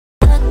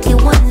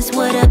Riggins,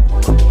 what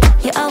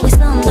up? You're always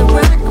on the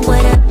run,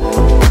 what up?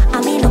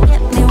 I mean, don't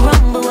get me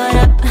wrong, but what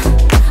up?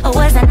 Or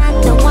was I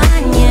not the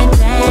one you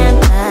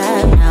dreamt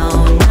of?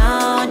 No,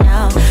 no,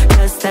 no,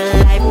 'cause the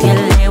life you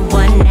live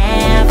will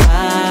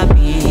never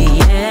be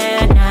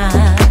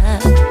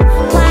enough.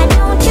 Why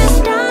don't you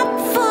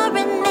stop for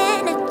a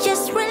minute,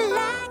 just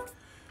relax?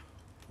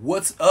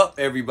 What's up,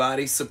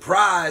 everybody?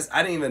 Surprise!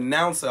 I didn't even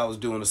announce that I was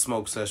doing a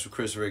smoke session with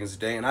Chris Riggins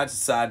today, and I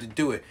decided to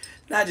do it.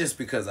 Not just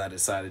because I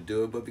decided to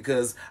do it, but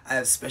because I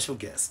have special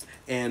guests.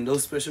 And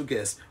those special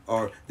guests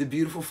are the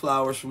beautiful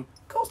flowers from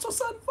Coastal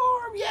Sun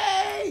Farm.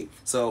 Yay!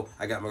 So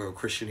I got my girl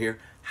Christian here.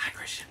 Hi,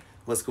 Christian.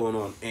 What's going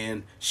on?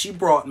 And she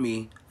brought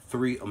me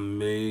 3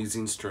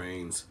 amazing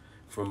strains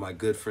from my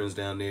good friends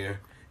down there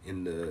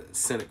in the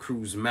Santa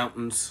Cruz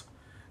Mountains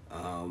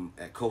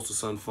at Coastal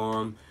Sun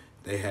Farm.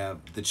 They have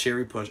the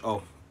cherry punch.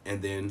 Oh,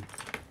 and then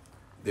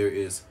there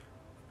is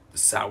the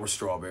sour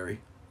strawberry.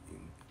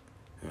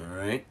 All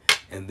right.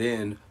 And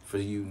then for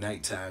you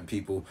nighttime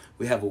people,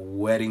 we have a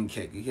wedding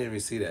cake. You can't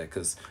even see that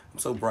because I'm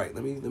so bright.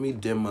 Let me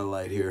dim my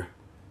light here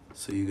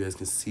so you guys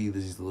can see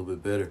this a little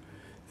bit better.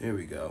 There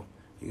we go.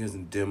 You guys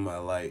can dim my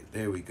light.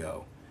 There we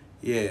go.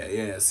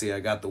 Yeah. See,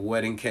 I got the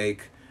wedding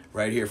cake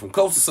right here from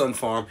Coastal Sun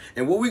Farm.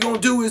 And what we're gonna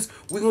do is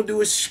we're gonna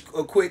do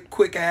a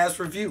quick ass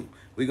review.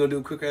 We're gonna do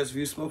a quick ass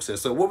review smoke set.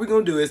 So what we're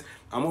gonna do is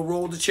I'm gonna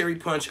roll the cherry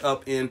punch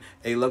up in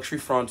a luxury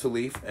frontal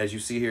leaf, as you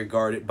see here,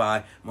 guarded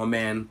by my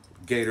man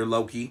Gator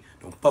Loki.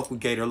 Don't fuck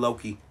with Gator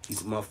Loki.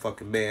 He's a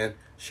motherfucking man.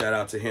 Shout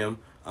out to him.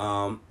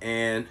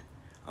 And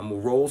I'm gonna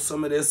roll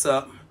some of this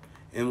up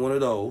in one of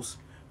those,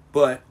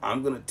 but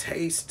I'm gonna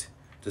taste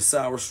the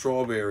sour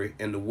strawberry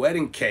and the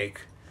wedding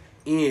cake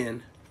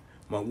in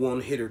my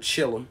one hitter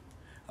chillum.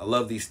 I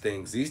love these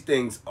things. These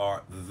things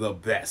are the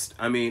best.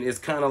 I mean, it's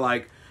kind of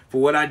like, for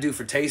what I do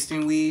for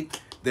tasting weed,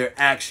 they're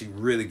actually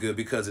really good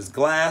because it's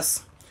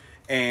glass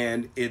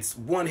and it's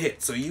one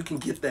hit. So you can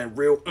get that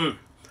real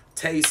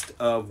taste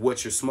of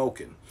what you're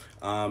smoking.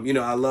 You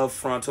know, I love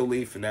frontal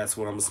leaf, and that's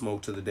what I'm gonna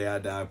smoke to the day I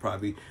die. I'll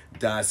probably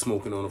die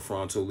smoking on a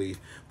frontal leaf.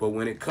 But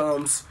when it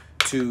comes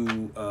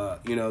to,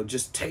 you know,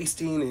 just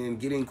tasting and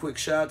getting quick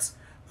shots,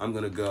 I'm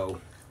gonna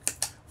go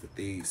with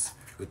these,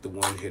 with the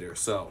one hitter.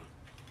 So,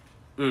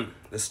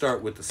 let's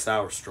start with the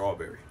sour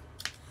strawberry.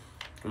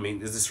 I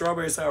mean, is it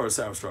strawberry sour or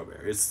sour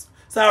strawberry? It's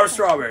sour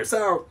strawberry.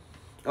 Sour.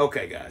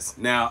 Okay, guys.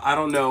 Now, I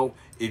don't know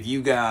if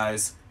you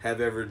guys have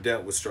ever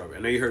dealt with strawberry.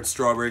 I know you heard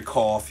strawberry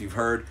cough. You've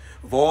heard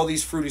of all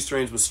these fruity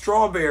strains. But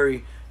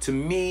strawberry, to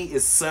me,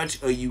 is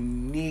such a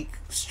unique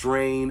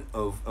strain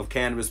of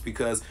cannabis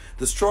because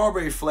the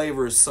strawberry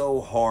flavor is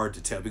so hard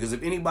to tell. Because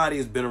if anybody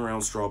has been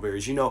around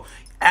strawberries, you know,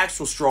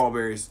 actual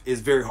strawberries is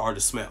very hard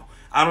to smell.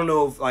 I don't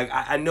know if, like,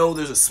 I know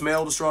there's a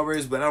smell to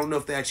strawberries, but I don't know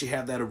if they actually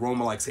have that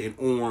aroma like, say, an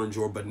orange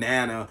or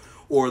banana,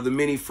 or the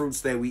many fruits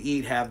that we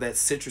eat have that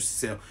citrusy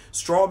smell.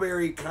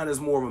 Strawberry kind of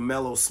is more of a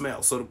mellow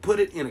smell. So to put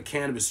it in a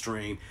cannabis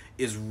strain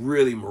is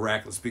really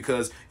miraculous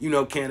because, you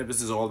know, cannabis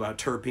is all about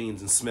terpenes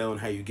and smell and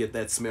how you get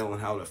that smell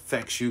and how it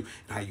affects you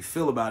and how you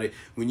feel about it.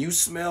 When you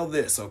smell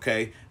this,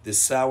 okay, this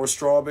sour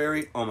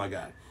strawberry, oh my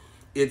God.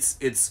 It's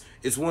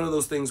one of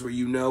those things where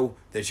you know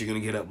that you're gonna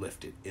get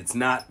uplifted. It's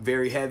not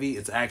very heavy.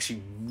 It's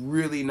actually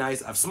really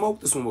nice. I've smoked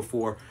this one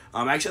before.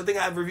 Actually, I think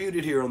I've reviewed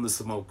it here on the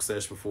Smoke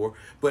Sesh before,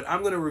 but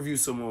I'm gonna review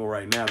some more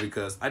right now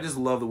because I just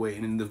love the way.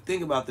 And the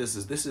thing about this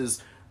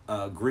is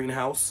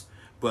greenhouse,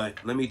 but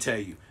let me tell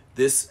you,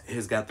 this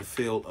has got the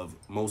feel of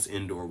most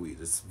indoor weed.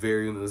 It's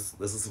very. Let's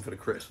listen for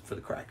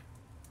the crack.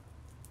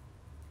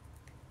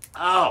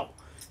 Oh,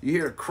 you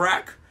hear a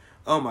crack?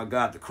 Oh my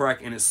God, the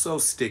crack, and it's so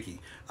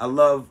sticky. I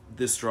love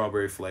this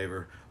strawberry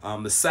flavor.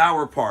 The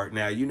sour part,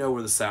 now you know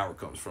where the sour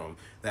comes from.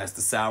 That's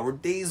the sour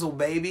diesel,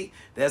 baby.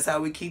 That's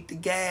how we keep the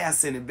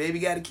gas in it, baby.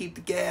 Got to keep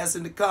the gas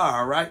in the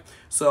car, all right?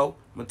 So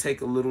I'm gonna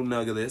take a little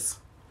nug of this.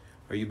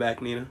 Are you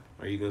back, Nina?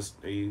 Are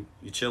you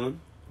chilling?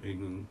 Are you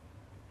gonna,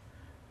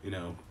 you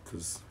know,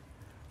 cause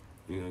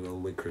you're gonna go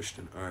lick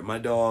Christian. All right, my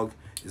dog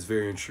is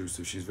very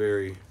intrusive.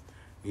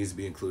 Needs to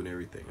be included in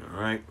everything. All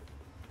right.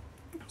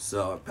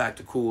 So I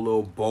packed a cool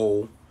little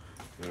bowl,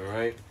 all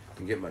right,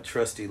 and get my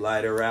trusty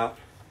lighter out.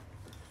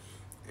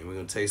 And we're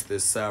going to taste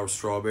this sour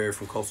strawberry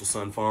from Coastal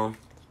Sun Farm.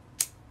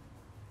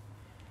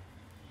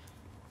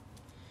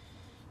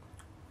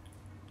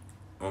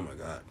 Oh my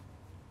God.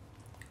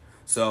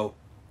 So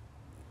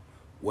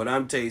what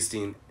I'm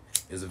tasting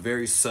is a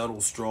very subtle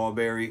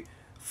strawberry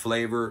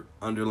flavor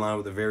underlined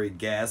with a very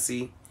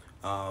gassy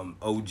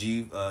OG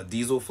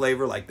diesel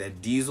flavor, like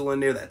that diesel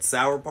in there, that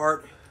sour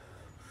part.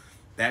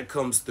 That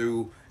comes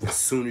through as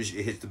soon as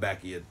it hits the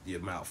back of your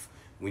mouth.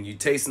 When you're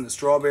tasting the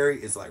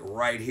strawberry, it's like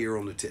right here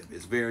on the tip.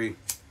 It's very...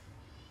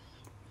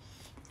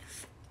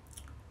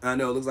 I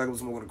know it looks like I'm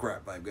smoking a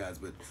crack pipe, guys,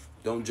 but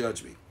don't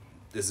judge me.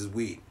 This is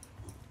weed.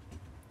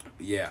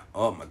 But yeah,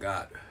 oh my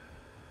God.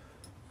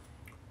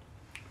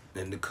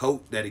 And the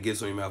coat that it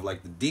gives on your mouth,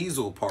 like the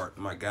diesel part,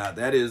 my God,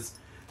 that is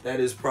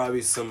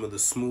probably some of the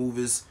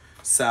smoothest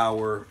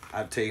sour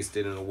I've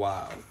tasted in a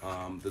while.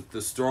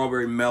 The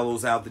strawberry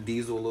mellows out the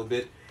diesel a little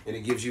bit, and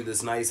it gives you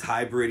this nice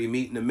hybridy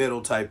meat in the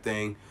middle type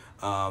thing.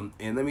 And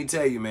let me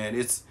tell you, man,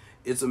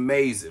 it's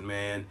amazing,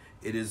 man.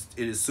 It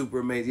is super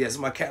amazing. Yes,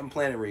 my Captain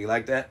Planet ring,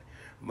 like that.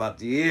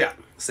 Yeah,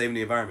 saving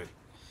the environment.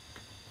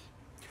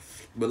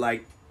 But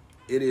like,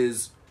 it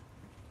is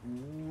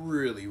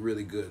really,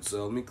 really good.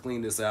 So let me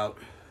clean this out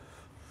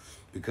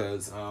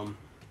because oh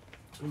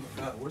my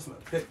God, where's my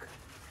pick?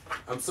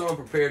 I'm so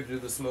unprepared to do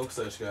the smoke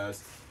sesh,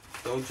 guys.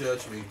 Don't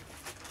judge me.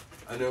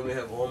 I normally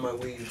have all my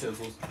weed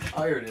utensils.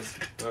 Oh, here it is.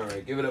 All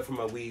right, give it up for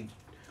my weed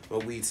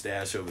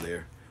stash over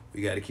there.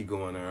 We got to keep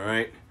going. All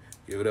right,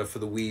 give it up for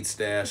the weed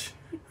stash.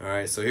 All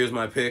right, so here's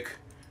my pick.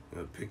 I'm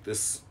gonna pick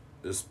this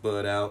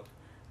bud out.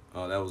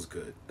 Oh, that was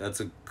good.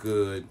 That's a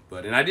good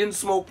bud. And I didn't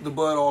smoke the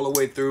bud all the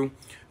way through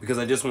because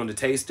I just wanted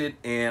to taste it.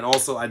 And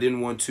also I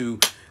didn't want to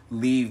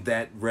leave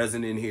that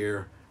resin in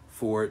here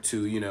for it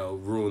to, you know,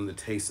 ruin the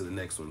taste of the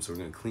next one. So we're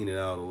going to clean it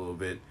out a little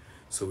bit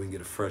so we can get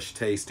a fresh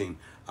tasting.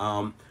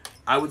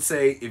 I would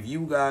say if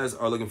you guys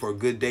are looking for a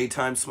good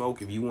daytime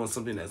smoke, if you want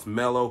something that's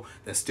mellow,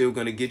 that's still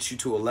going to get you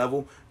to a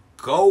level,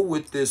 go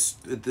with this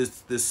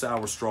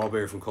sour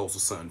strawberry from Coastal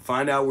Sun.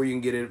 Find out where you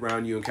can get it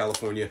around you in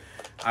California.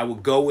 I will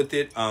go with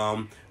it.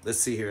 Let's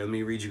see here. Let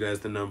me read you guys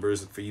the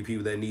numbers for you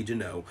people that need to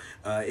know.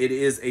 It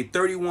is a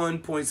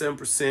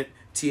 31.7%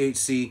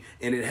 THC,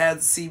 and it has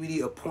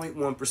CBD of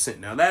 0.1%.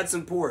 Now, that's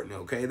important,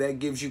 okay? That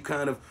gives you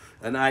kind of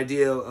an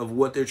idea of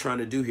what they're trying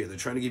to do here. They're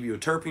trying to give you a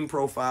terpene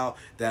profile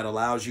that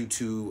allows you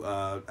to,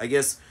 I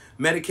guess,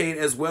 medicate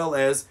as well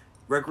as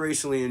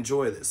recreationally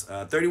enjoy this.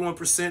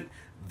 31%,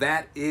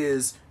 that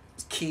is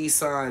key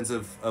signs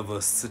of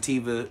a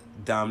sativa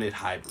dominant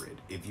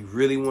hybrid. If you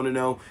really want to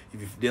know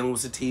if you're dealing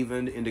with sativa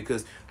and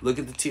indicas, look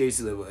at the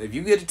THC level. If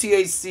you get a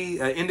THC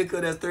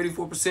indica that's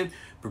 34%,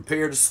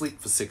 prepare to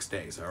sleep for 6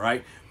 days, all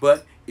right?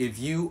 But if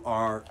you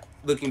are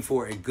looking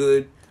for a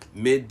good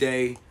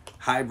midday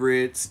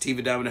hybrid,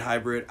 sativa dominant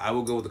hybrid, I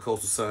will go with the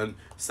Coastal Sun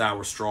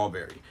Sour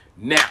Strawberry.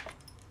 Now,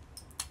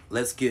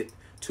 let's get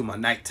to my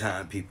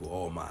nighttime people,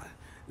 all my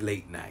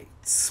late night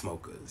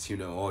smokers, you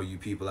know, all you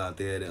people out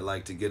there that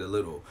like to get a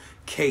little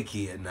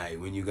cakey at night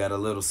when you got a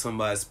little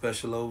somebody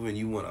special over and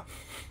you want to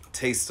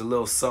taste a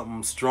little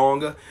something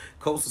stronger.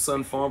 Coastal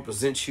Sun Farm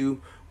presents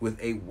you with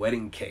a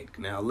wedding cake.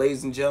 Now,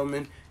 ladies and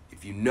gentlemen,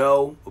 if you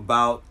know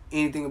about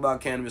anything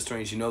about cannabis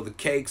strains, you know the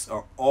cakes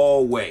are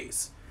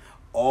always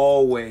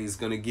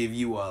going to give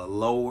you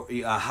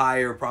a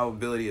higher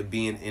probability of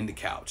being in the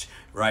couch,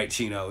 right,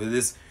 Chino?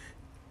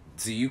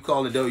 So you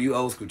call it dough, you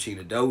old school,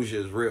 Chino. Doja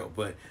is real,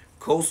 but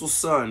Coastal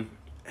Sun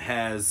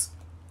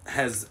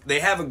they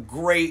have a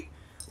great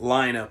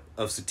lineup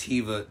of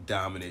sativa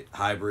dominant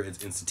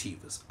hybrids and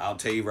sativas. I'll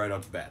tell you right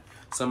off the bat,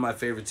 some of my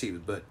favorite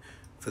sativas, but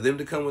for them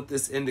to come with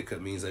this indica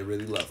means they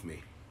really love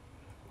me.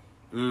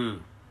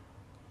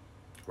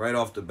 Right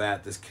off the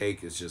bat, this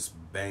cake is just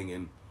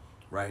banging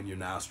right in your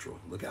nostril.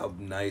 Look how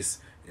nice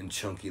and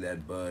chunky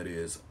that bud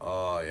is.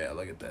 Oh yeah,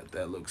 look at that.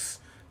 That looks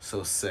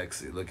so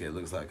sexy. Look at it,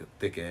 looks like a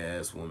thick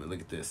ass woman. Look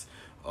at this.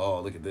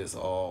 Oh, look at this.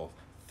 All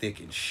thick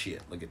and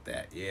shit. Look at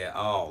that. Yeah.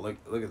 Oh,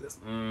 look at this.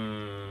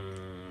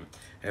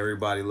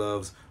 Everybody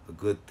loves a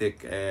good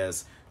thick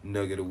ass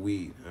nugget of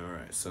weed. All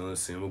right. So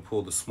let's see. I'm gonna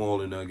pull the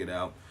smaller nugget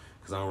out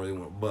because I don't really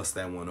want to bust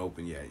that one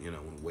open yet. You know,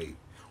 I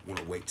want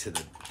to wait till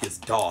it gets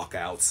dark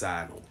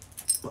outside and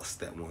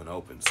bust that one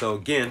open. So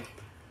again,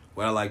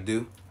 what I like to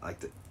do, I like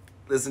to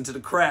listen to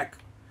the crack,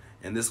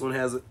 and this one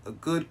has a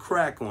good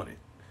crack on it.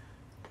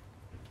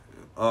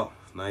 Oh,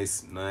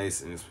 nice and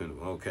it's been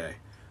okay.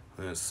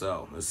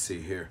 So let's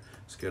see here.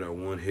 Let's get our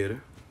one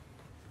hitter,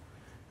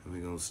 and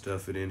we're gonna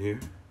stuff it in here.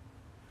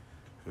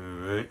 All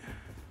right.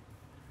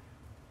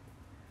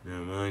 Now,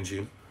 mind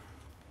you,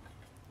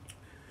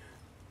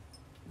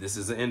 this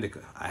is an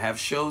indica. I have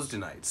shows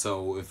tonight,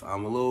 so if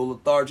I'm a little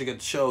lethargic at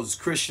the shows, it's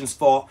Christian's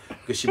fault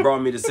because she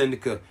brought me this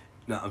indica.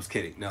 No, I'm just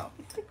kidding. No,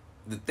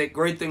 the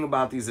great thing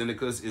about these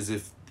indicas is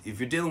if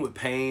you're dealing with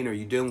pain or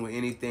you're dealing with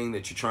anything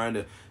that you're trying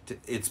to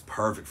it's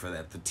perfect for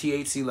that. The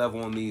THC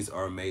level on these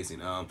are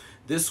amazing.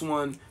 This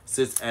one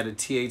sits at a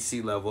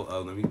THC level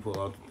of, let me pull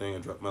out the thing, I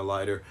dropped my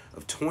lighter,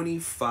 of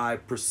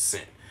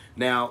 25%.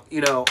 Now,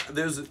 you know,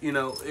 there's, you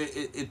know,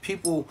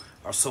 people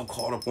are so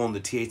caught up on the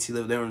THC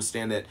level, they don't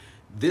understand that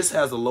this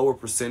has a lower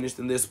percentage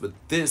than this, but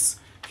this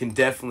can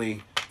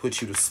definitely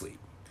put you to sleep.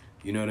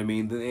 You know what I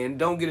mean? And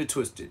don't get it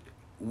twisted.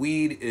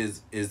 Weed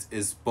is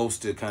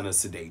supposed to kind of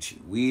sedate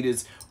you. Weed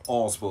is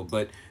all supposed,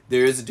 but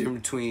there is a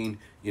difference between,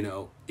 you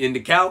know, in the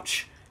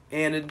couch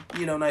and a,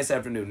 you know, nice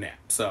afternoon nap.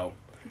 So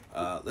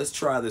let's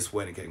try this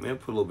wedding cake. Man,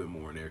 put a little bit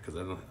more in there because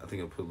I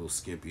think I put a little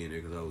skimpy in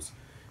there because I'm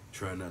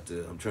trying not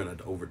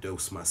to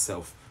overdose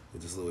myself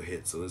with this little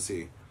hit. So let's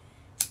see.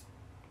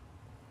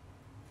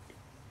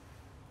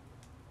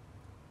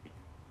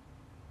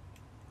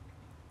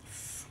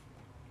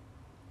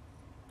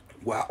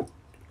 Wow.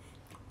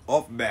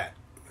 Off bat.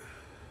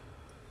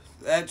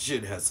 That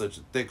shit has such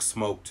a thick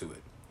smoke to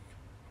it.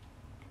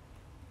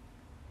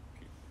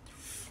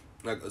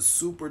 Like a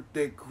super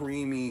thick,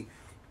 creamy,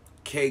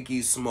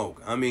 cakey smoke.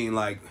 I mean,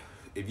 like,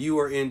 if you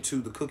are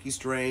into the cookie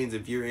strains,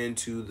 if you're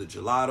into the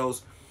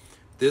gelatos,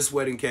 This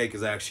wedding cake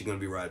is actually going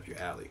to be right up your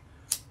alley.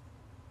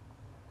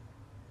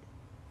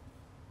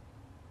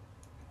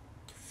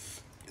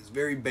 It's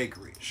very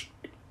bakery-ish.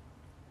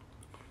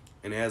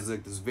 And it has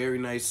like this very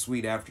nice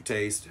sweet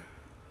aftertaste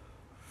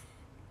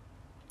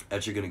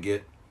that you're going to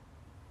get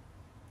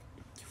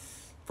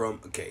from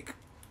a cake.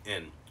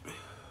 And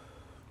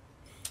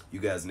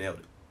you guys nailed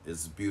it.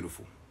 It's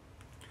beautiful.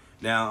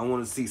 Now, I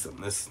want to see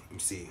something. Let me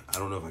see. I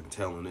don't know if I can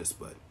tell on this,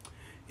 but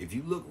if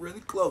you look really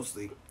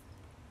closely,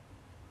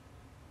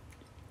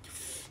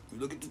 you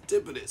look at the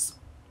tip of this,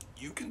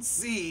 you can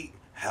see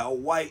how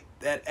white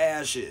that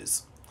ash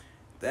is.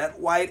 That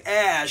white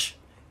ash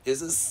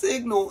is a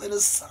signal and a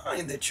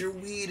sign that your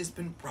weed has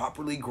been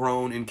properly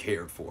grown and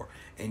cared for,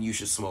 and you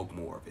should smoke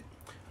more of it.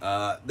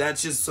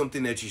 That's just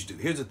something that you should do.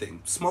 Here's the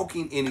thing.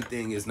 Smoking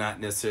anything is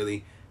not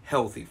necessarily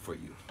healthy for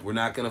you. We're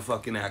not going to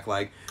fucking act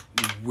like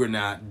we're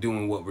not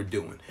doing what we're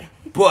doing.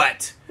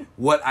 But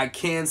what I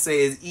can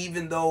say is,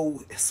 even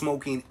though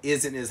smoking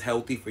isn't as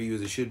healthy for you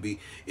as it should be,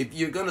 if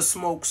you're going to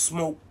smoke,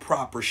 smoke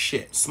proper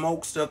shit.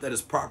 Smoke stuff that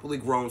is properly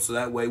grown, so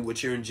that way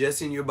what you're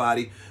ingesting in your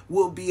body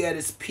will be at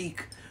its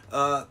peak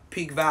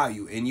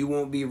value, and you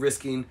won't be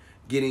risking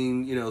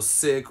getting, you know,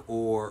 sick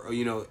or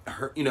you know,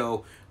 hurt, you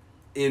know,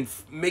 in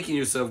making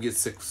yourself get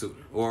sick sooner,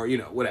 or, you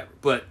know, whatever.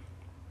 But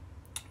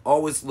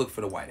always look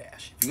for the white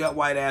ash. If you got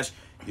white ash,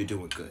 you're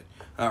doing good.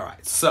 All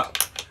right, so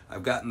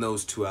I've gotten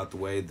those two out the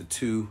way, the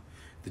two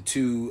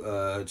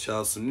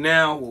child. So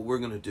now what we're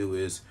gonna do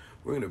is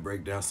we're gonna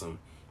break down some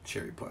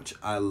cherry punch.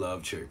 I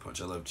love cherry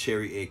punch. I love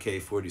cherry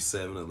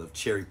AK-47. I love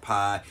cherry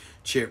pie,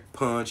 cherry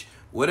punch.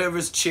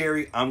 Whatever's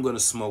cherry, I'm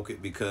gonna smoke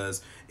it,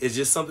 because it's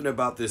just something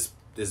about this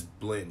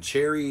blend.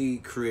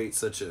 Cherry creates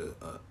such a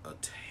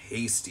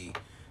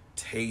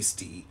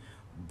tasty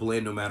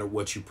blend, no matter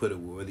what you put it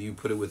with. Whether you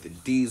put it with a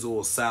diesel,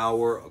 a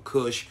sour, a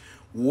kush,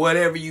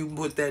 whatever you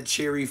put that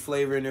cherry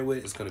flavor in there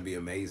with, it's gonna be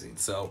amazing.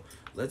 So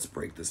let's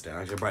break this down.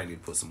 Actually, I probably need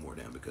to put some more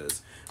down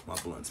because my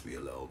blunts be a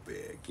little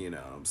big. You know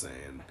what I'm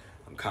saying?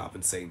 I'm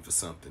compensating for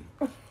something.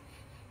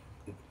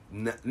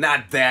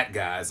 Not that,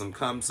 guys. I'm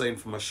compensating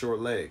for my short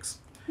legs.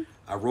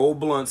 I roll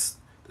blunts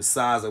the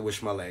size I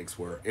wish my legs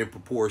were, in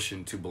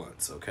proportion to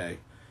blunts, okay?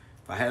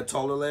 If I had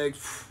taller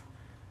legs,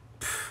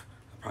 I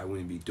probably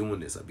wouldn't be doing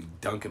this. I'd be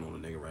dunking on a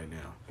nigga right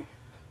now.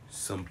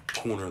 Some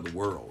corner of the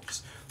world.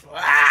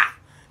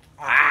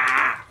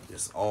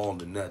 Just all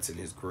the nuts in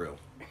his grill,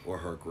 or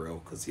her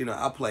grill. Because, you know,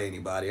 I'll play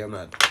anybody. I'm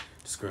not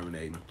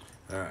discriminating.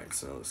 All right,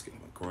 so let's get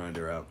my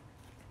grinder out.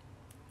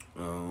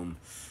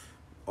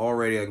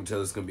 Already I can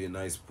tell it's going to be a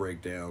nice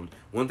breakdown.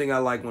 One thing I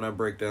like when I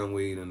break down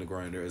weed in the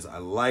grinder is I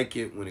like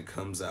it when it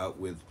comes out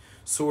with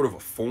sort of a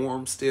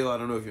form still. I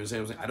don't know if you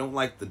understand what I'm saying. I don't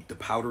like the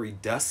powdery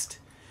dust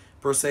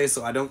per se,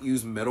 so I don't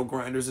use metal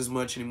grinders as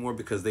much anymore,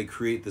 because they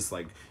create this,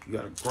 like, you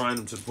got to grind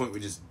them to the point where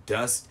just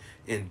dust.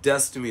 And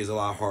dust to me is a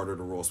lot harder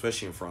to roll,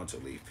 especially in fronto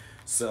leaf.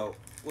 So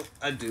what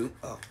I do,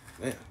 oh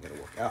man, I got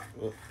to work out.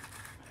 Oh,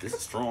 this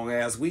is strong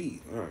ass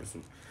weed. All right, so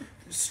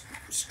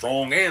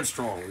strong and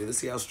strong. Let's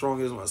see how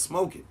strong it is when I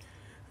smoke it.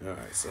 All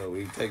right, so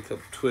we take a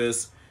couple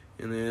twists,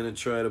 and then I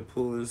try to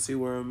pull and see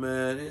where I'm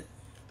at. I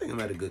think I'm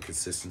at a good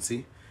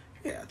consistency.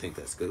 Yeah, I think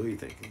that's good. What do you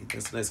think?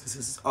 That's a nice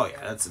consistency. Oh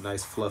yeah, that's a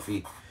nice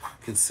fluffy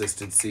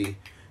consistency.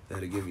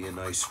 That'll give you a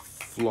nice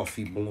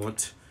fluffy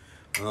blunt.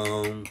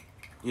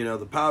 You know,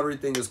 the powdery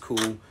thing is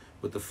cool,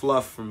 but the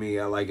fluff for me,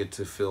 I like it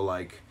to feel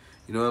like,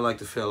 you know, I like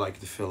to feel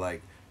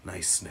like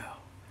nice snow.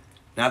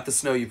 Not the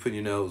snow you put in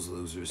your nose,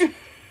 losers.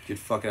 Get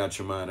fucking out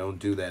your mind. I don't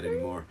do that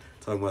anymore.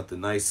 Talking about the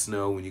nice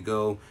snow when you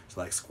go to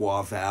like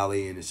Squaw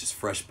Valley and it's just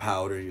fresh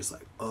powder, and you're just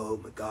like, oh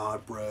my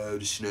god, bro,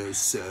 the snow's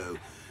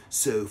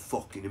so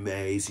fucking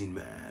amazing,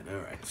 man. All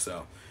right,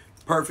 so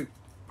perfect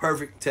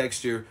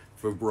texture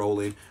for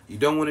rolling. You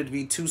don't want it to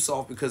be too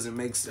soft because it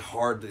makes it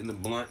hard in the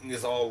blunt, and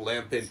it's all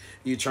limpid.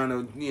 You're trying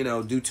to, you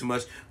know, do too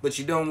much, but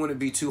you don't want to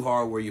be too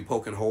hard where you're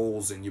poking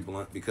holes in your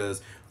blunt,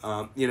 because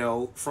you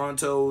know,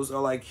 frontos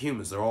are like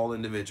humans. They're all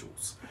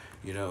individuals.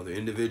 You know, they're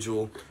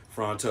individual.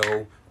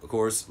 Fronto, of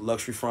course,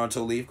 Luxury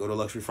Fronto Leaf. Go to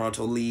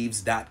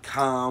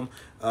luxuryfrontoleaves.com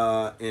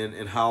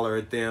and holler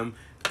at them.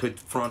 Put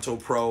Fronto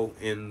Pro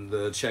in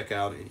the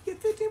checkout, and you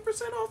get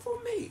 15% off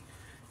on me.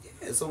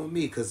 Yeah, it's on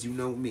me because you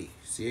know me.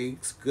 See,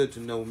 it's good to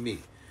know me.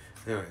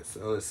 All right,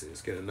 so let's see.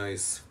 Let's get a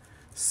nice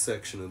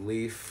section of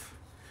leaf.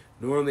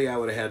 Normally, I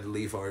would have had the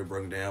leaf already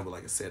broken down, but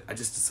like I said, I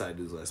just decided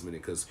to do this last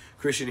minute because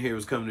Christian here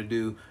was coming to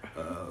do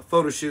a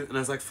photo shoot, and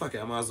I was like, fuck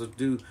it, I might as well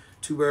do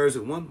two birds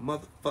with one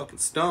motherfucking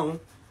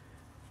stone.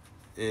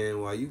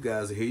 And while you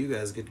guys are here, you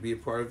guys get to be a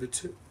part of it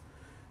too.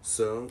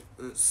 So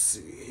let's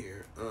see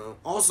here.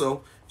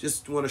 Also,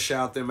 just want to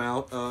shout them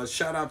out.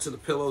 Shout out to the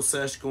Pillow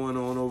Sesh going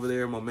on over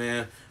there, my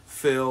man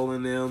Phil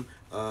and them.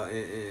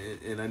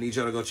 And I need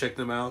y'all to go check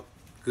them out.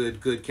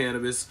 Good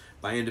cannabis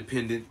by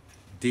independent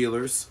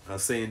dealers. I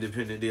say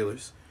independent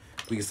dealers.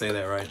 We can say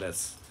that, right?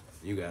 That's,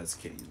 you guys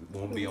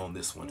won't be on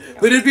this one,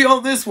 but it'd be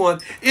on this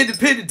one.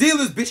 Independent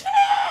dealers, bitch.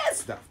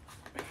 No.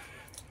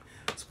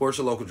 Support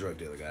your local drug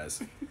dealer,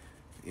 guys.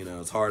 You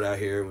know, it's hard out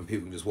here when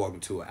people can just walk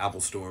into an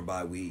Apple store and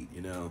buy weed, you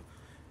know.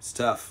 It's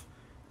tough.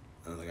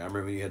 I was like, I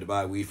remember you had to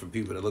buy weed from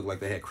people that looked like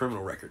they had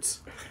criminal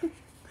records.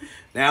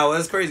 Now,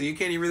 that's crazy. You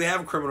can't even really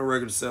have a criminal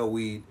record to sell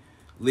weed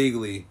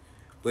legally.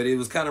 But it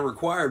was kind of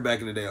required back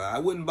in the day. Like, I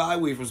wouldn't buy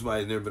weed from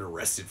somebody who's never been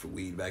arrested for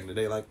weed back in the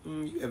day. Like,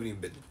 you haven't even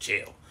been to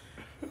jail.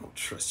 I don't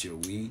trust your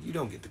weed. You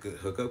don't get the good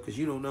hookup because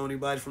you don't know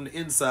anybody from the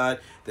inside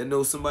that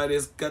knows somebody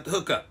that's got the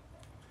hookup.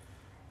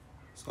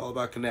 It's all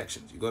about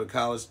connections. You go to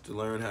college to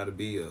learn how to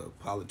be a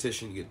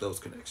politician, you get those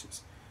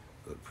connections.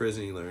 Go to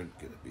prison, you learn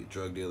how to be a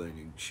drug dealer, and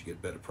you should get a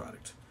better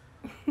product.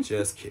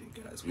 Just kidding,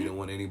 guys. We don't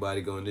want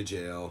anybody going to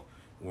jail.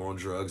 War on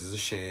drugs is a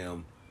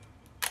sham.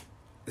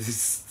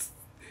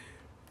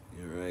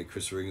 You're right.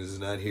 Chris Riggins is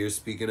not here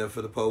speaking up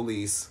for the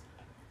police.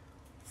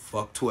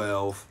 Fuck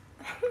 12.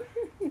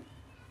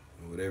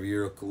 Whatever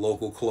your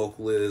local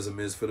colloquialism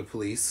is for the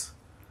police.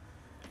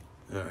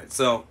 All right.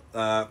 So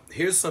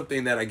here's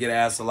something that I get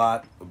asked a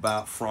lot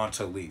about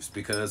Fronto leaves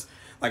because,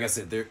 like I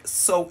said, they're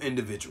so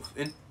individual.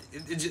 And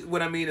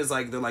what I mean is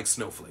like they're like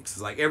snowflakes.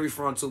 It's like every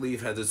Fronto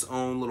leaf has its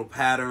own little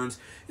patterns,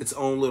 its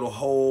own little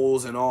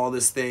holes, and all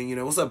this thing. You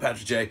know, what's up,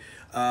 Patrick J?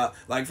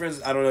 Like, for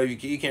instance, I don't know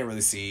if you can't really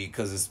see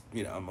because it's,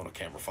 you know, I'm on a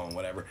camera phone,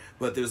 whatever.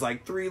 But there's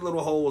like 3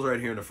 little holes right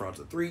here in the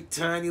Fronto, 3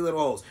 tiny little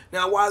holes.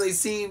 Now, while they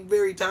seem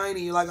very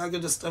tiny, like I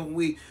could just stuff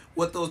weed,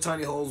 what those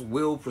tiny holes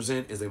will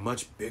present is a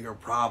much bigger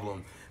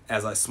problem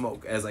as I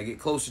smoke. As I get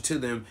closer to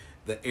them,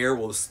 the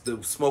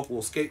smoke will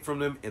escape from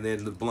them, and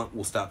then the blunt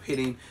will stop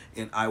hitting,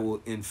 and I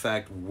will, in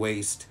fact,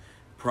 waste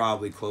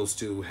probably close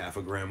to half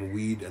a gram of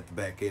weed at the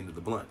back end of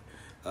the blunt.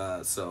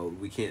 So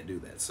we can't do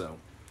that. So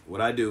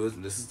what I do is,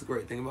 and this is the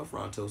great thing about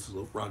Fronto, it's a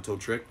little Fronto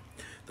trick,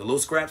 the little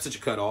scraps that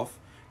you cut off,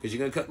 because you're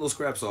going to cut little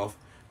scraps off,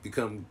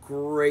 become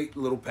great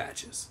little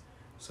patches.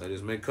 So I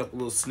just make a couple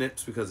little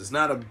snips, because it's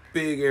not a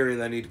big area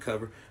that I need to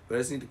cover, but I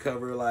just need to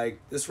cover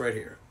like this right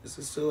here. This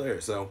is still there.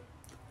 So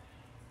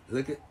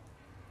look at.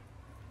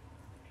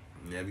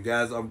 If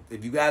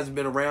you guys have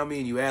been around me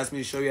and you asked me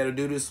to show you how to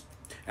do this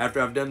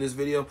after I've done this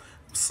video,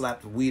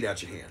 slap the weed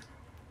out your hand.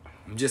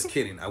 I'm just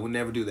kidding. I would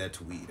never do that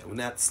to weed. I would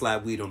not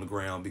slap weed on the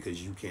ground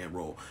because you can't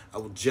roll. I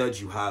will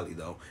judge you highly,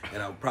 though,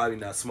 and I will probably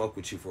not smoke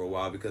with you for a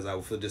while because I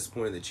will feel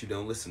disappointed that you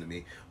don't listen to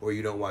me or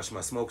you don't watch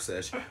my smoke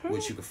sesh,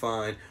 which you can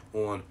find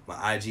on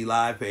my IG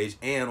Live page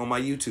and on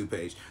my YouTube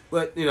page.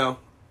 But, you know,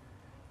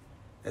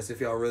 that's if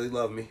y'all really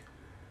love me.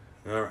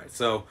 All right,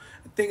 so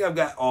I think I've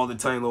got all the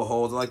tiny little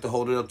holes. I like to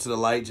hold it up to the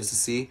light just to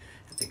see.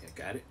 I think I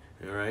got it.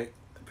 All right,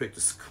 I picked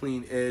this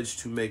clean edge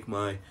to make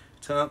my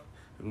top.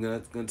 I'm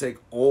gonna take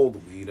all the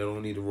weed. I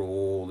don't need to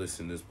roll this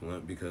in this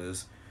blunt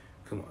because,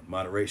 come on,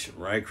 moderation,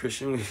 right,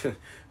 Christian?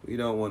 We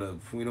don't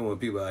want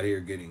people out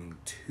here getting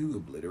too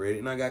obliterated.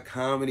 And I got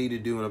comedy to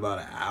do in about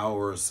an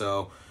hour or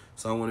so,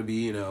 so I want to be,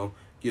 you know,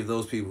 give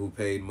those people who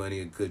paid money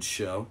a good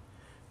show.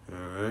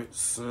 All right,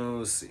 so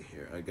let's see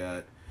here. I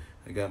got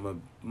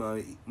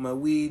my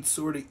weed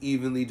sort of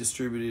evenly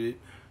distributed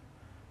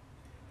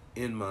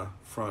in my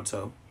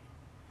Fronto.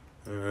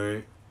 All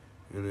right,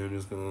 and then I'm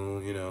just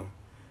gonna, you know,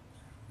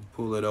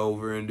 pull it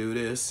over and do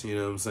this. You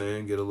know what I'm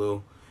saying? Get a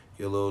little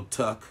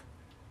tuck.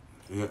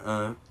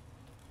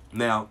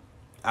 Now,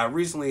 I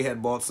recently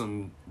had bought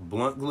some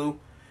blunt glue,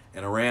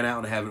 and I ran out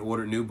and haven't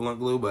ordered new blunt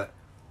glue. But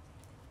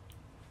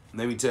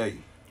let me tell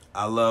you,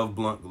 I love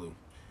blunt glue.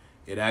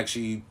 It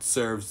actually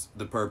serves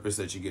the purpose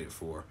that you get it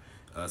for.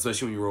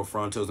 Especially when you roll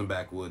Frontos and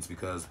backwoods,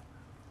 because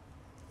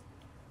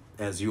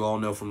as you all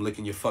know from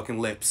licking your fucking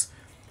lips,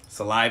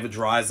 saliva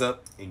dries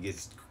up and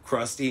gets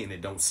crusty and it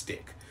don't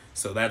stick.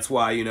 So that's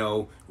why, you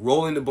know,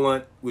 rolling the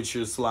blunt with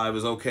your saliva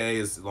is okay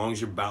as long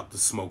as you're about to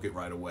smoke it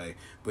right away.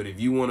 But if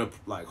you want to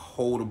like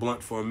hold a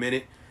blunt for a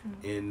minute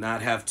and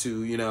not have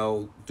to, you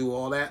know, do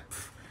all that,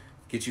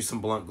 get you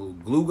some blunt glue.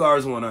 Glue Guard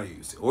is one I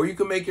use, or you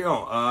can make your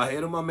own.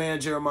 Head of my man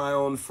Jeremiah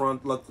on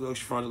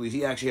Fronto.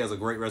 He actually has a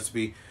great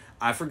recipe.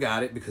 I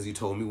forgot it because he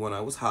told me when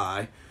I was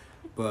high,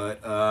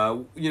 but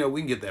you know,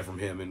 we can get that from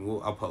him, and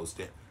I'll post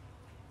it.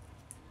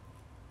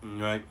 All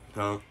right,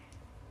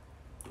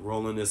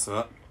 rolling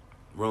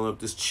up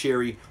this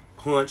cherry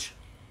punch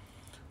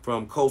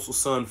from Coastal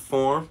Sun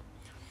Farm.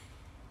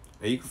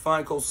 Now you can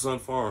find Coastal Sun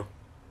Farm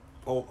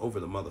all over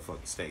the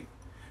motherfucking state,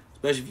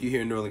 especially if you're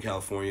here in Northern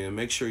California.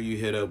 Make sure you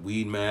hit up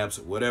Weed Maps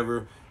or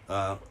whatever,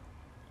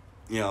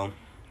 you know,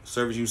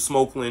 serves you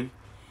Smokeland.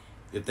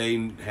 If they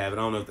have it,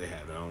 I don't know if they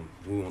have it.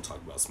 We won't talk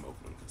about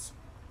Smokeland because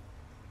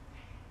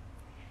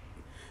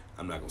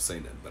I'm not going to say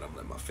nothing, but I'm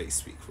going to let my face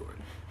speak for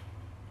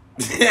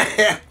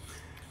it.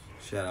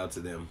 Shout out to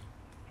them.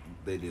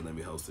 They did let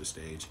me host their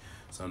stage,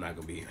 so I'm not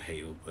going to be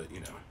hailed, but, you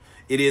know,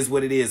 it is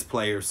what it is,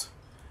 players.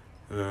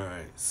 All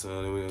right,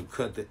 so then we're going to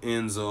cut the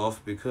ends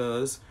off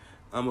because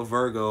I'm a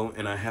Virgo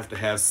and I have to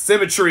have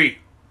symmetry.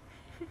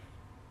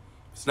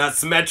 It's not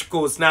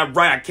symmetrical. It's not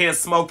right. I can't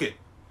smoke it.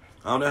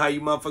 I don't know how you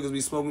motherfuckers be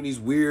smoking these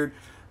weird,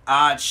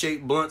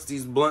 odd-shaped blunts,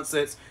 these blunt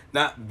sets,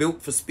 not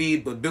built for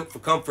speed, but built for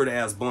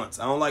comfort-ass blunts.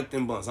 I don't like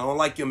them blunts. I don't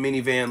like your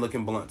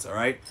minivan-looking blunts, all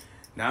right?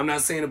 Now, I'm not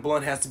saying a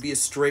blunt has to be a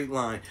straight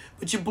line,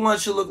 but your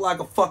blunt should look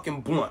like a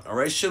fucking blunt, all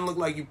right? It shouldn't look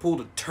like you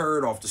pulled a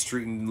turd off the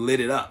street and lit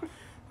it up,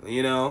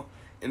 you know?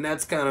 And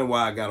that's kind of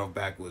why I got off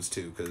Backwoods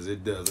too, because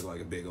it does look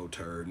like a big old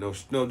turd. No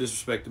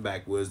disrespect to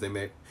Backwoods. They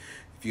may,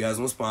 if you guys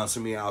want to sponsor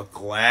me, I'll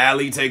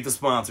gladly take the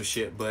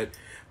sponsorship. But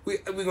we're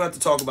going to have to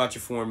talk about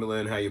your formula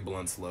and how your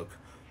blunts look.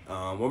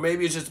 Or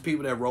maybe it's just the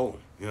people that roll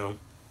them, you know.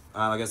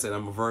 Like I said,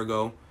 I'm a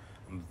Virgo.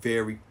 I'm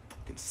very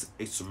fucking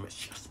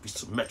asymmetrical. It has to be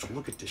symmetrical.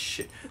 Look at this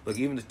shit. Look,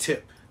 even the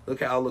tip.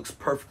 Look how it looks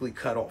perfectly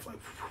cut off. Like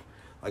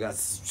I got,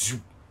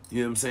 you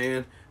know what I'm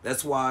saying?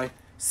 That's why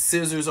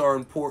scissors are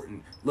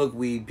important. Look,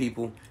 weed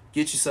people,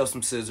 get yourself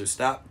some scissors.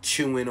 Stop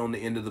chewing on the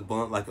end of the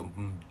blunt like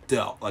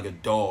a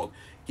dog.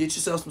 Get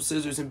yourself some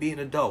scissors and be an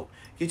adult.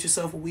 Get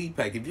yourself a weed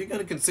pack. If you're going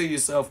to consider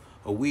yourself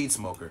a weed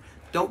smoker,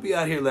 don't be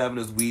out here laughing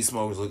as weed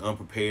smokers look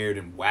unprepared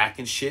and whack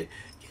and shit.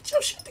 Get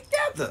your shit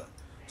together.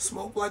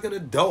 Smoke like an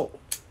adult.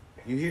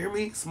 You hear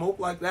me? Smoke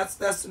like that's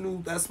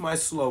my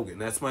slogan.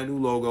 That's my new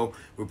logo.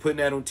 We're putting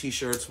that on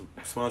t-shirts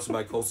sponsored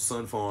by Coastal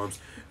Sun Farms,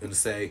 and to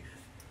say,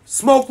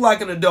 smoke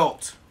like an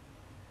adult,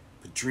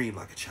 but dream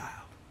like a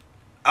child.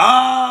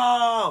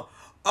 Oh,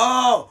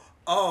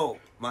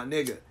 my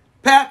nigga.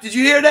 Pap, did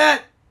you hear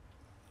that?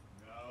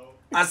 No.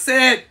 I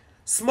said,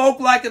 smoke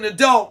like an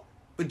adult,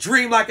 but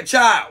dream like a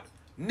child.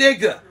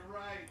 Nigga. You're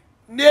right.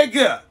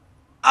 Nigga.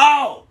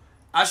 Oh,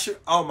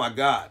 my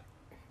God.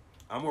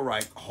 I'm going to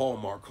write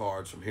Hallmark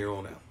cards from here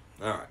on out.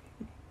 All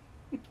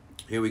right.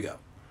 Here we go.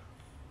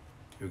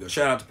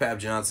 Shout out to Pap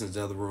Johnson's in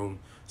the other room,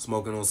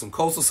 smoking on some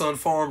Coastal Sun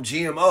Farm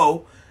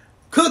GMO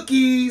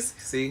cookies.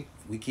 See,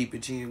 we keep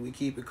it GM. We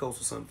keep it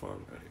Coastal Sun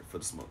Farm right here for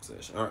the smoke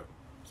session. All right.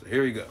 So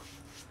here we go.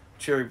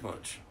 Cherry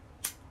punch.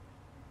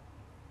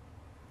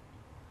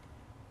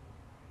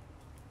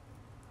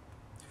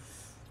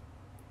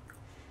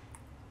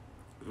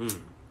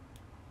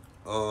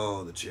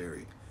 Oh, the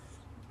cherry.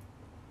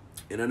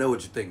 And I know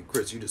what you're thinking,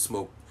 Chris. You just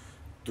smoked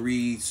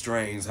 3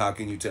 strains. How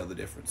can you tell the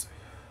difference?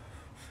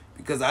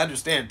 Because I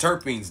understand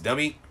terpenes,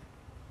 dummy.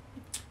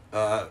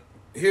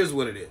 Here's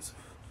what it is.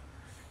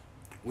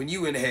 When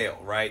you inhale,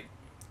 right?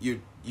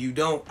 You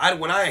don't.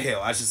 When I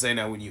inhale, I should say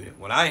now when you inhale.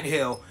 When I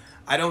inhale,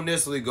 I don't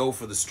necessarily go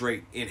for the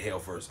straight inhale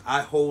first.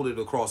 I hold it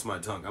across my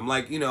tongue. I'm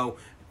like,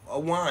 a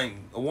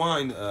wine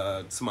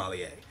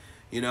sommelier.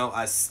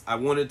 I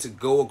wanted to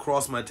go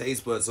across my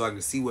taste buds so I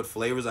can see what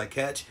flavors I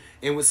catch.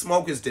 And with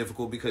smoke, it's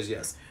difficult because,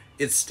 yes,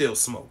 it's still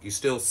smoke. You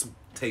still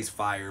taste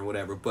fire and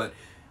whatever. But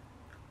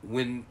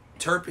when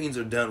terpenes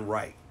are done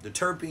right, the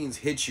terpenes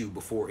hit you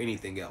before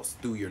anything else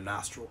through your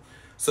nostril.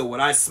 So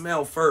what I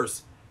smell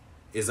first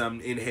is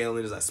I'm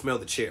inhaling is I smell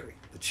the cherry.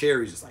 The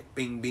cherry is just like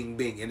bing, bing,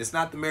 bing. And it's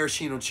not the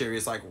maraschino cherry.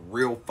 It's like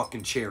real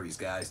fucking cherries,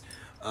 guys.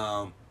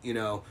 And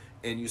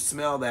you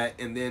smell that.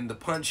 And then the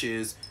punch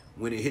is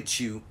when it hits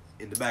you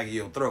in the back of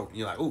your throat, and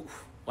you're like, ooh,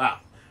 wow,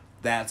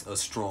 that's a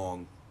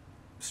strong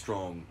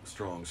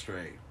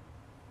strain.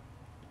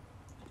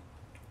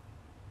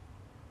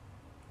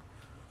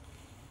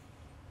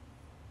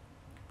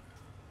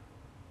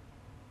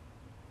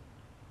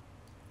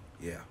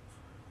 Yeah,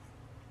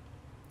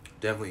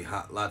 definitely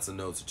hot. Lots of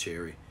notes of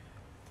cherry,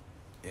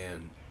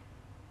 and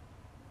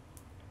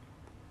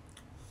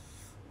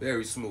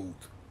very smooth,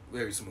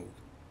 very smooth.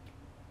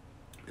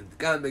 And it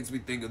kind of makes me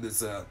think of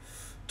this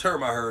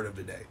term I heard of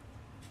today.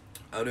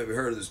 I've never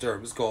heard of this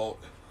term. It's called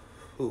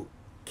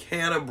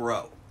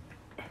Canna-Bro.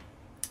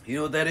 You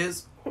know what that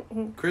is?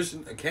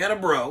 Christian, a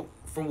Canna-Bro,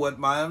 from what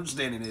my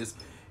understanding is,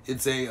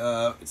 it's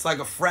like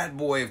a frat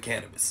boy of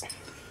cannabis.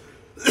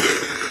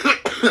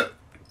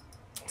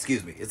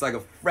 Excuse me. It's like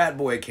a frat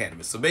boy of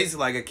cannabis. So basically,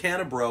 like a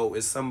Canna-Bro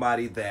is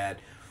somebody that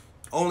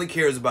only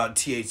cares about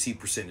THC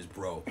percentage,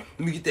 bro. Let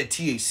me get that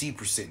THC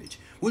percentage.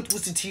 What's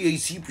the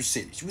THC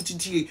percentage? What's the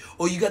THC?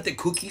 Oh, you got the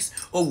cookies?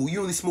 Oh, well,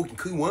 you only smoking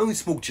cookies? Well, I only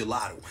smoke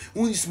gelato. I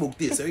only smoke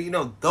this. Or,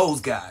 those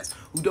guys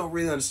who don't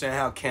really understand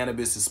how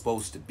cannabis is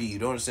supposed to be. You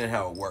don't understand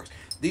how it works.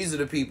 These are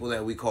the people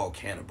that we call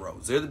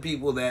Canna-Bros. They're the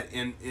people that,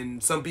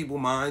 in some people's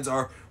minds,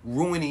 are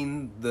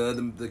ruining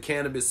the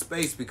cannabis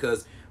space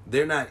because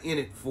they're not in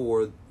it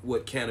for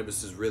what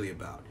cannabis is really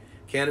about.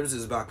 Cannabis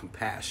is about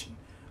compassion.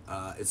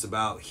 It's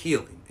about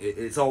healing.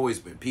 It's always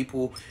been.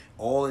 People,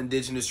 all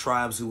indigenous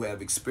tribes who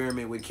have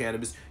experimented with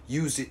cannabis,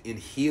 use it in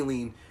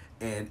healing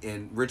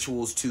and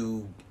rituals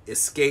to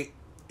escape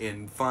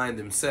and find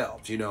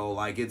themselves.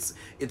 Like it's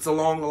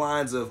along the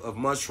lines of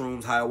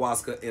mushrooms,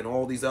 ayahuasca, and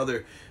all these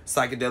other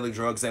psychedelic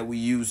drugs that we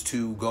use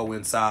to go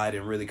inside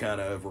and really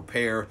kind of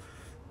repair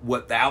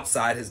what the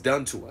outside has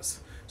done to us.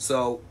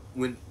 So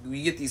when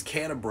we get these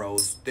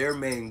Canna-Bros, their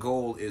main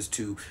goal is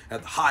to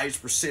have the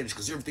highest percentage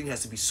because everything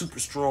has to be super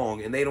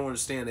strong, and they don't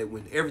understand that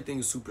when everything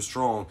is super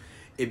strong,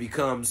 it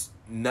becomes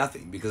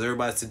nothing because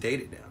everybody's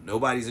sedated now.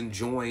 Nobody's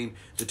enjoying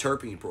the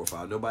terpene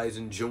profile. Nobody's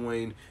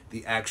enjoying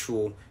the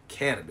actual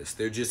cannabis.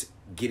 They're just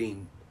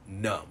getting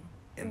numb.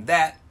 And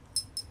that,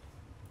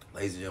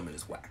 ladies and gentlemen,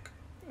 is whack.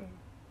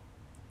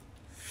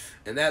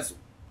 And that's,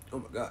 oh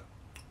my God.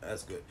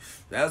 That's good.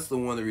 That's the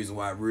one of the reasons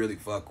why I really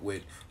fuck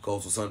with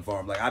Coastal Sun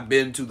Farm. Like, I've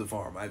been to the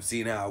farm. I've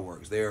seen how it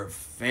works. They're a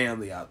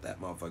family out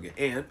that motherfucker.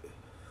 And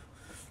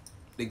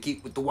they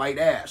keep with the white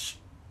ash,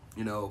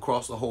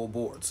 across the whole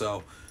board.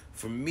 So,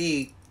 for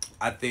me,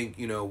 I think,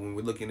 you know, when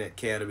we're looking at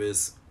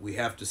cannabis, we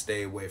have to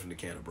stay away from the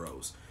canna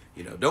bros.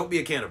 You know, don't be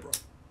a canna bro.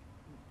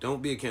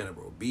 Don't be a canna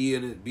bro. Be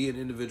an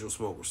individual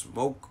smoker.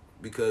 Smoke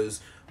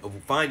because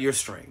find your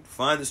strain.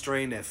 Find the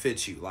strain that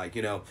fits you. Like,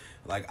 you know,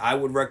 like I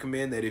would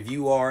recommend that if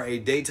you are a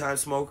daytime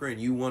smoker and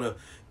you want to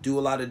do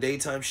a lot of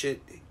daytime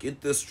shit,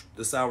 get the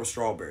sour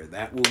strawberry.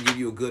 That will give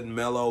you a good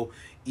mellow,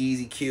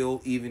 easy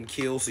kill, even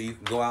kill, so you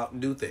can go out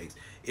and do things.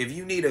 If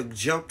you need a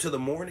jump to the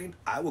morning,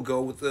 I will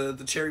go with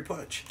the cherry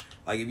punch.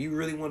 Like, if you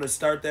really want to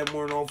start that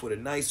morning off with a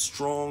nice,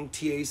 strong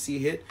THC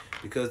hit,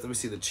 because, let me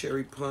see, the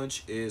cherry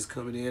punch is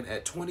coming in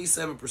at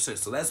 27%.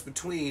 So that's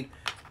between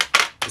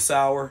the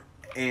sour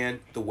and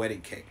the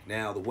wedding cake.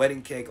 Now, the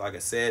wedding cake, like I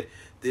said,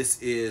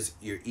 this is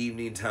your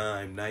evening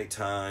time,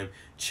 nighttime,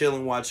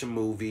 chilling, watch a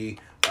movie,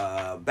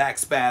 back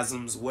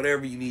spasms,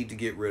 whatever you need to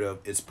get rid of,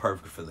 it's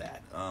perfect for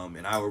that.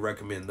 And I would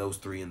recommend those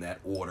three in that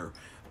order.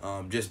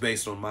 Just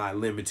based on my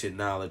limited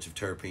knowledge of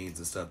terpenes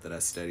and stuff that I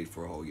studied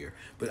for a whole year.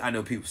 But I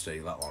know people study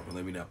a lot longer.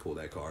 Let me not pull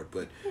that card.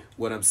 But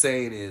what I'm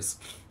saying is,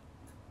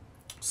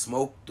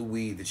 smoke the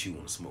weed that you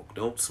want to smoke.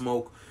 Don't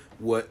smoke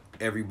what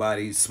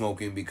everybody's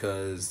smoking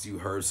because you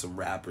heard some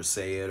rappers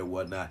say it or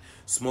whatnot.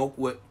 Smoke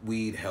what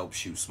weed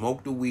helps you.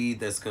 Smoke the weed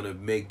that's going to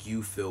make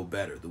you feel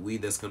better. The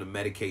weed that's going to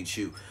medicate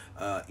you.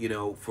 You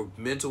know, for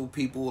mental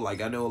people,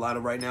 like I know a lot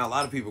of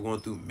people are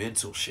going through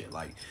mental shit.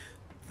 Like,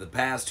 the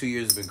past 2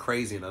 years have been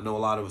crazy, and I know a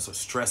lot of us are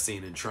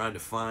stressing and trying to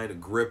find a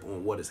grip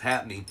on what is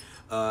happening.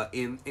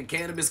 And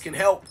cannabis can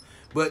help,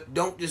 but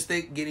don't just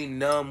think getting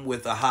numb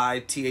with a high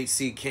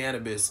THC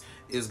cannabis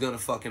is going to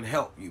fucking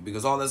help you,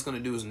 because all that's going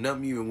to do is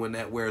numb you, and when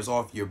that wears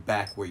off, you're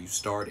back where you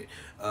started.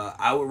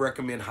 I would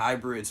recommend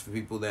hybrids for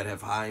people that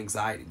have high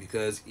anxiety,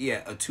 because,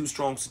 yeah, a too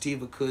strong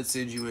sativa could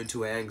send you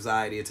into an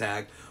anxiety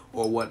attack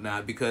or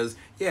whatnot, because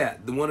yeah,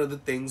 one of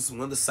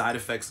the side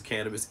effects of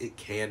cannabis, it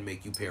can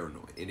make you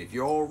paranoid, and if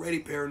you're already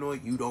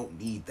paranoid, you don't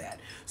need that.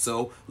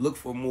 So look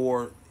for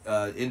more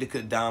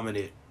indica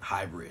dominant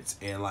hybrids,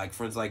 and like,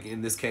 for instance, like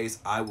in this case,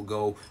 I will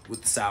go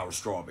with the sour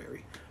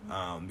strawberry,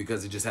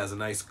 because it just has a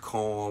nice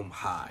calm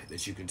high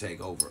that you can take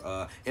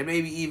over, and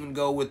maybe even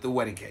go with the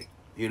wedding cake,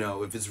 you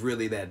know, if it's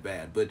really that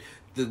bad. But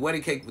the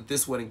wedding cake, with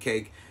this wedding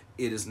cake,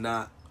 it is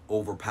not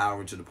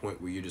overpowering to the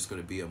point where you're just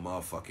going to be a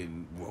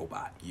motherfucking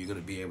robot. You're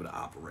going to be able to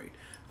operate.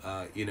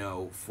 You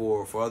know,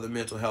 for other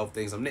mental health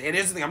things. And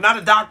here's the thing, I'm not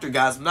a doctor,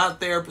 guys. I'm not a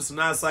therapist. I'm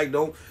not a psych.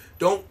 Don't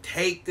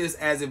take this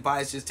as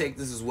advice. Just take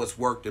this as what's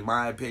worked in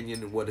my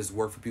opinion, and what has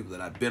worked for people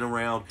that I've been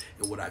around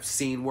and what I've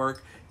seen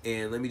work.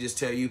 And let me just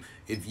tell you,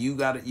 if you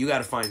got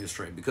to find your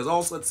strain, because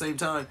also at the same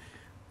time,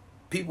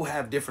 people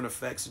have different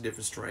effects and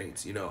different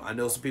strains. You know, I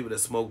know some people that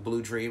smoke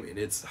Blue Dream and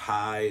it's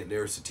high and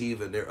they're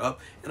sativa and they're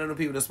up. And I know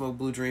people that smoke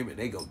Blue Dream and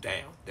they go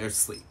down. They're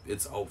asleep.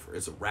 It's over.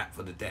 It's a wrap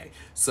for the day.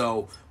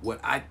 So what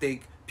I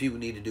think people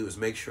need to do is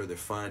make sure they're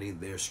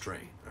finding their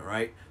strain. All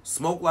right?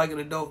 Smoke like an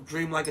adult,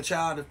 dream like a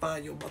child, and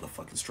find your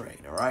motherfucking strain.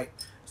 All right?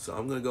 So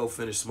I'm going to go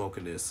finish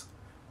smoking this.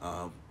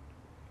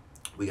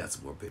 We got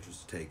some more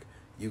pictures to take.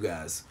 You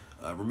guys,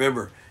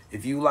 remember,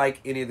 if you like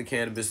any of the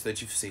cannabis that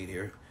you've seen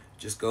here,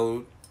 just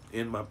go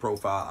in my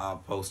profile. I'll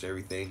post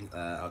everything.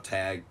 I'll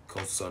tag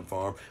Coastal Sun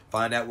Farm.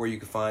 Find out where you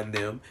can find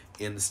them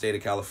in the state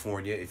of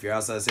California. If you're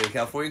outside the state of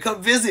California,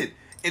 come visit,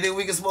 and then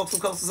we can smoke some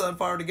Coastal Sun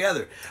Farm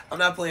together. I'm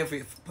not paying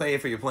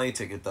for your plane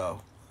ticket,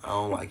 though. I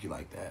don't like you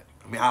like that.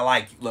 I mean, I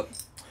like you. Look,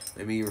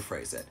 let me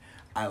rephrase that.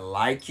 I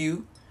like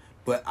you,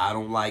 but I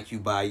don't like you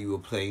buy you a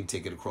plane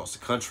ticket across the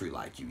country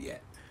like you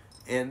yet.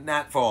 And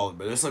not for all of them,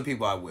 but there's some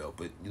people I will,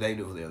 but they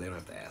know who they are. They don't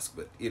have to ask.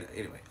 But, you know,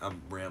 anyway,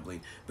 I'm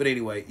rambling. But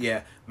anyway,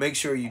 yeah, make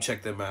sure you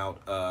check them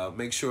out.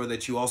 Make sure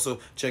that you also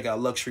check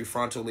out Luxury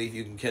Fronto Leaf.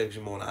 You can catch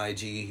him on IG.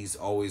 He's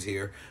always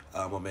here.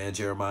 My man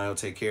Jeremiah will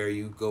take care of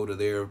you. Go to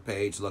their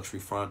page,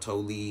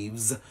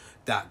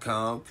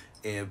 luxuryfrontoleaves.com,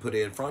 and put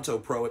in Fronto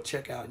Pro at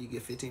checkout, and you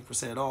get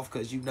 15% off,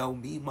 because you know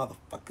me,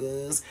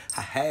 motherfuckers.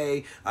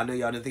 Hey, I know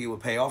y'all didn't think it would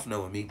pay off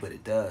knowing me, but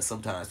it does.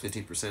 Sometimes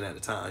 15% at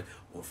a time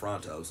on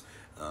Frontos.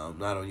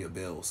 Not on your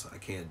bills. I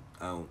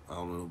don't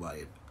know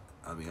nobody.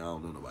 I mean, I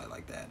don't know nobody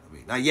like that. I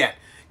mean, not yet.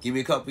 Give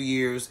me a couple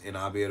years, and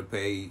I'll be able to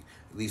pay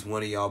at least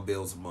one of y'all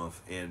bills a month.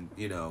 And,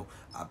 you know,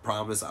 I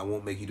promise I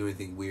won't make you do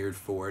anything weird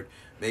for it.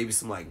 Maybe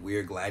some, like,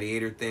 weird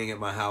gladiator thing at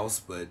my house,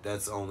 but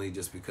that's only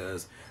just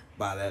because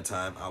by that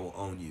time I will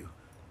own you.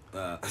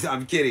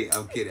 I'm kidding. I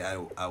will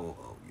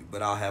own you.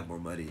 But I'll have more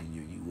money than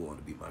you. You want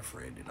to be my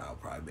friend, and I'll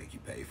probably make you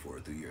pay for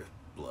it through your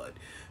blood.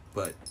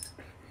 But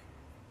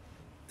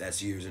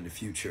that's years in the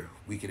future.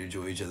 We can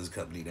enjoy each other's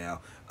company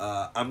now.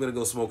 I'm going to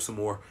go smoke some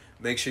more.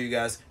 Make sure you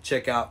guys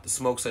check out the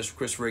Smoke Sesh with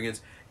Chris Riggins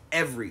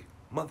every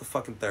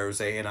motherfucking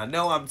Thursday. And I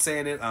know I'm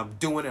saying it. I'm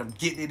doing it. I'm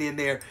getting it in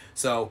there.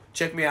 So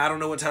check me out. I don't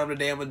know what time of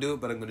the day I'm going to do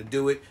it, but I'm going to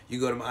do it. You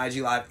go to my IG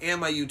Live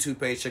and my YouTube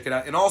page. Check it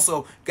out. And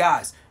also,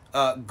 guys,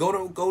 go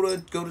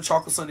to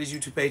Chocolate Sunday's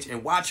YouTube page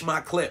and watch my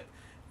clip.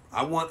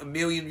 I want 1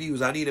 million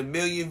views. I need 1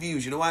 million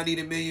views. You know why I need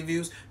 1 million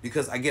views?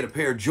 Because I get a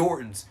pair of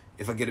Jordans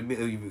if I get 1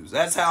 million views.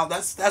 That's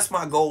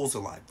my goals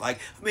in life. Like,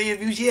 1 million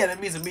views, yeah, that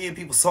means 1 million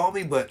people saw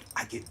me, but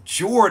I get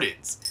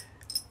Jordans.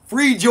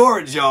 Free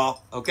Jordans,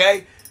 y'all.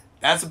 Okay?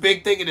 That's a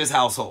big thing in this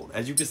household.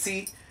 As you can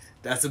see,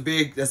 that's a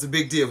big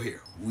deal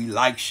here. We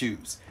like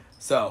shoes.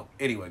 So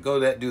anyway,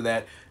 go do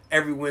that.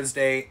 Every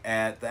Wednesday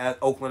at the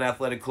Oakland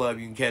Athletic Club,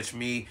 you can catch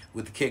me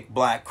with the Kick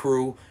Black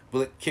crew,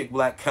 Kick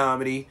Black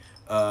Comedy,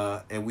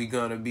 and we're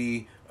gonna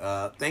be.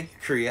 Thank you,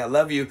 Cree. I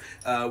love you.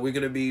 We're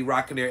gonna be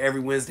rocking there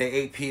every Wednesday,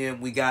 8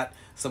 p.m. We got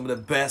some of the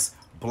best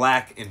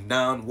black and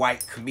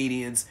non-white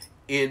comedians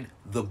in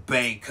the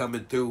Bay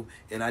coming through,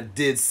 and I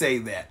did say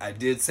that. I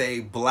did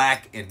say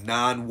black and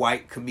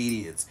non-white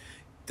comedians.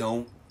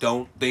 Don't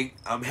think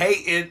I'm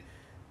hating,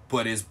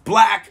 but it's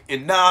black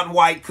and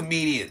non-white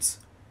comedians.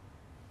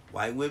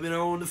 White women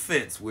are on the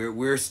fence.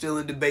 We're still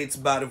in debates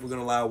about if we're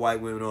gonna allow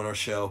white women on our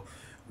show.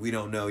 We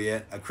don't know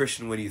yet.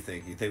 Christian, what do you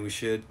think? You think we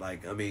should?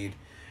 Like, I mean,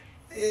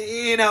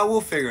 you know,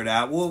 we'll figure it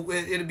out.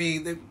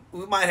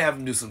 We might have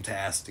them do some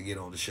tasks to get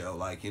on the show.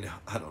 Like, you know,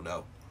 I don't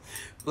know.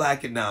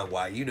 Black and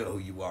non-white, you know who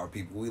you are,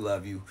 people. We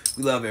love you.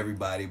 We love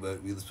everybody,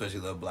 but we especially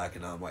love black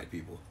and non-white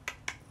people.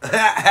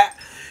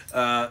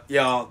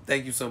 Y'all,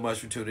 thank you so much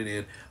for tuning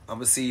in. I'm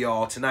gonna see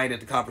y'all tonight at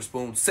the Copper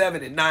Spoon,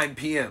 7 and 9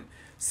 p.m.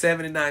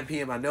 7 and 9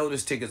 p.m. I know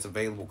there's tickets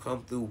available.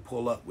 Come through,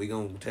 pull up. We're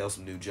going to tell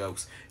some new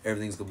jokes.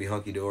 Everything's going to be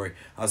hunky-dory.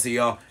 I'll see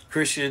y'all.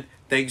 Christian,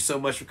 thank you so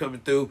much for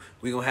coming through.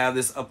 We're going to have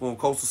this up on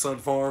Coastal Sun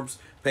Farms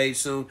page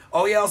soon.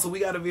 Oh, yeah, also,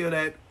 we got a video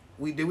that...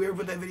 Did we ever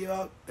put that video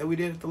out that we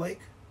did at the lake?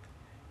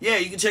 Yeah,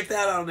 you can check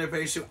that out on their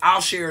page too. I'll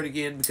share it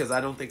again because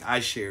I don't think I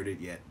shared it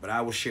yet. But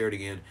I will share it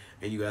again,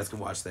 and you guys can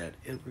watch that.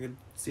 And we're going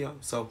to see y'all.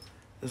 So,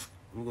 we're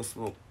going to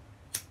smoke.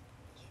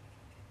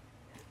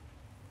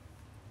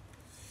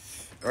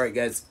 All right,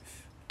 guys.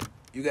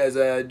 You guys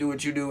do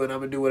what you do, and I'm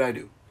going to do what I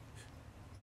do.